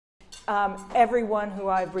Everyone who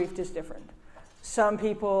I've briefed is different. Some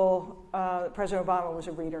people, President Obama was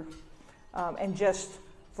a reader and just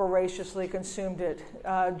voraciously consumed it.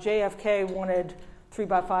 JFK wanted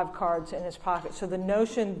 3x5 cards in his pocket. So the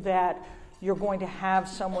notion that you're going to have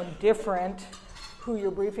someone different who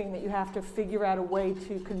you're briefing, that you have to figure out a way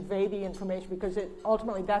to convey the information, because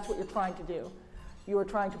ultimately that's what you're trying to do. You are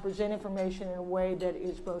trying to present information in a way that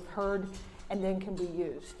is both heard and then can be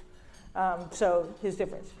used. So his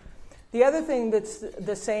difference. The other thing that's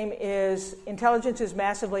the same is intelligence is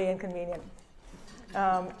massively inconvenient.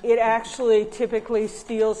 It actually typically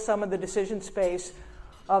steals some of the decision space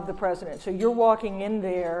of the president. So you're walking in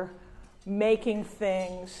there making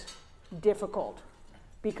things difficult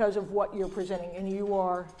because of what you're presenting, and you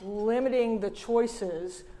are limiting the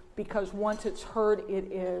choices because once it's heard,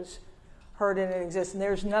 it is heard and it exists. And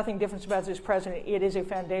there's nothing different about this president. It is a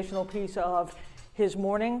foundational piece of his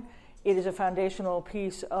morning. It is a foundational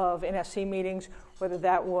piece of NSC meetings, whether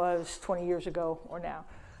that was 20 years ago or now.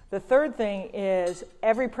 The third thing is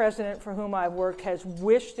every president for whom I've worked has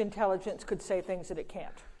wished intelligence could say things that it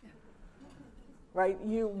can't. Right?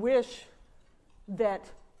 You wish that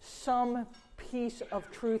some piece of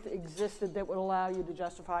truth existed that would allow you to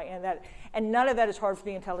justify, and none of that is hard for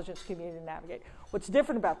the intelligence community to navigate. What's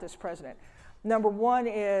different about this president? Number one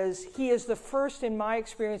is he is the first, in my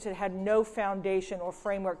experience, that had no foundation or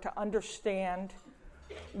framework to understand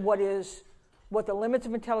what the limits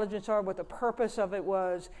of intelligence are, what the purpose of it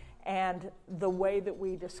was, and the way that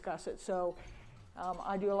we discuss it. So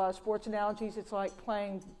I do a lot of sports analogies. It's like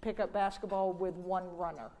playing pickup basketball with one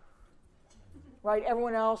runner. Right?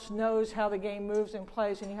 Everyone else knows how the game moves and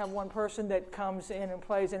plays, and you have one person that comes in and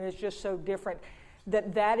plays, and it's just so different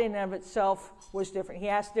that in and of itself was different. He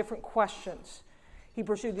asked different questions. He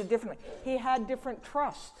pursued it differently. He had different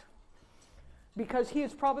trust because he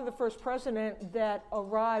is probably the first president that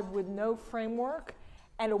arrived with no framework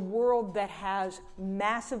and a world that has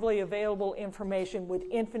massively available information with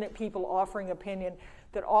infinite people offering opinion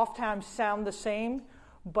that oftentimes sound the same,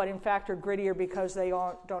 but in fact are grittier because they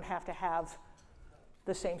don't have to have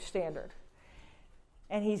the same standard.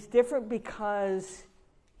 And he's different because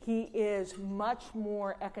he is much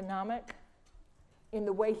more economic in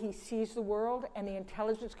the way he sees the world, and the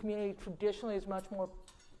intelligence community traditionally is much more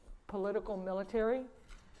political, military,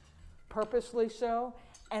 purposely so.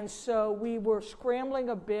 And so we were scrambling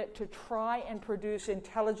a bit to try and produce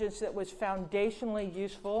intelligence that was foundationally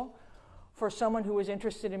useful for someone who was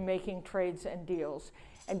interested in making trades and deals,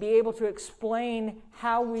 and be able to explain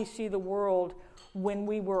how we see the world when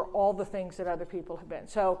we were all the things that other people have been.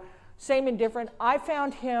 So same and different. I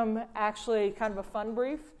found him actually kind of a fun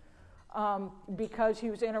brief because he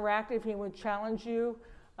was interactive. He would challenge you.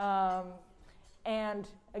 And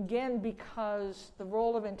again, because the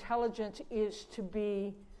role of intelligence is to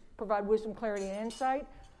provide wisdom, clarity, and insight,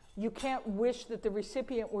 you can't wish that the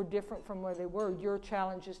recipient were different from where they were. Your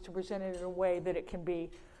challenge is to present it in a way that it can be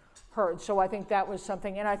heard. So I think that was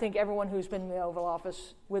something, and I think everyone who's been in the Oval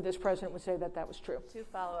Office with this president would say that that was true. 2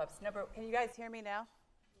 follow-ups. Can you guys hear me now?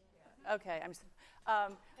 Yeah. Okay. And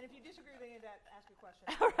if you disagree with any of that, ask a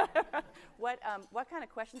question. What kind of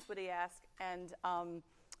questions would he ask? And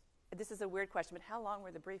this is a weird question, but how long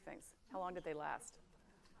were the briefings? How long did they last?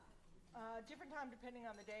 Different time depending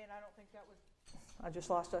on the day, and I don't think that would... I just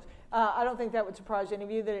lost us. I don't think that would surprise any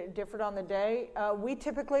of you that it differed on the day. We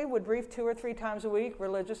typically would brief 2 or 3 times a week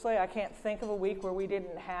religiously. I can't think of a week where we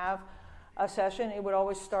didn't have a session. It would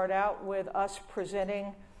always start out with us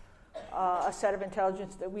presenting a set of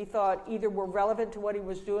intelligence that we thought either were relevant to what he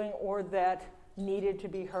was doing or that needed to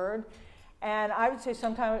be heard. And I would say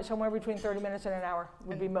somewhere between 30 minutes and an hour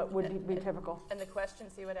would be typical. And the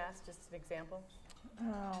questions he would ask, just an example?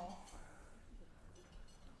 Oh.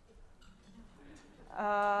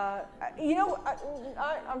 I'm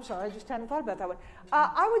sorry, I just hadn't thought about that one.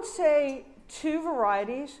 I would say 2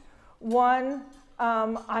 varieties. One,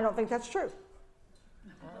 I don't think that's true.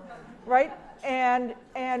 Right? And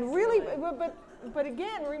really, but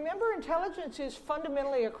again, remember, intelligence is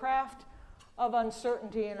fundamentally a craft of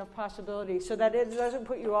uncertainty and of possibility, so that it doesn't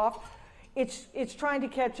put you off. It's trying to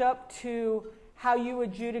catch up to how you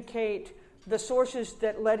adjudicate the sources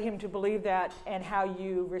that led him to believe that and how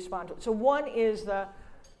you respond to it. So one is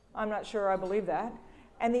I'm not sure I believe that.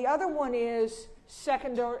 And the other one is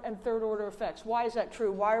second and third order effects. Why is that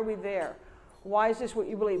true? Why are we there? Why is this what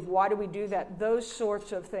you believe? Why do we do that? Those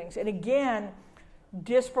sorts of things. And again,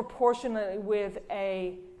 disproportionately with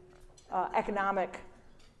a economic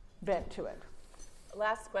bent to it.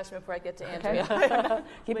 Last question before I get to Andrea. Okay.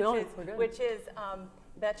 Keep going. Which is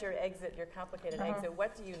about your exit, your complicated exit.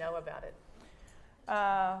 What do you know about it?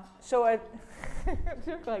 So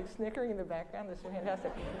they're like snickering in the background. This is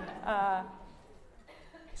fantastic.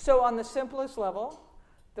 So on the simplest level,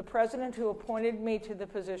 the president who appointed me to the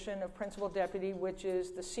position of principal deputy, which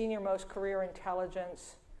is the senior-most career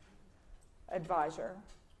intelligence advisor,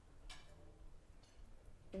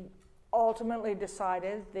 ultimately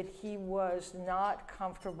decided that he was not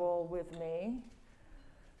comfortable with me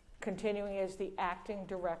continuing as the acting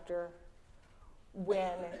director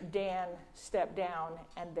when Dan stepped down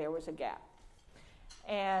and there was a gap.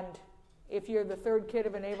 And if you're the third kid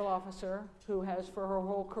of a naval officer who has for her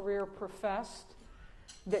whole career professed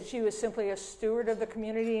that she was simply a steward of the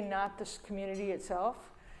community, not the community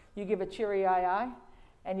itself, you give a cheery aye,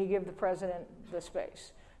 and you give the president the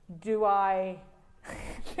space. Do I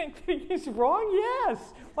think that he's wrong? Yes.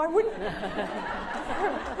 Why wouldn't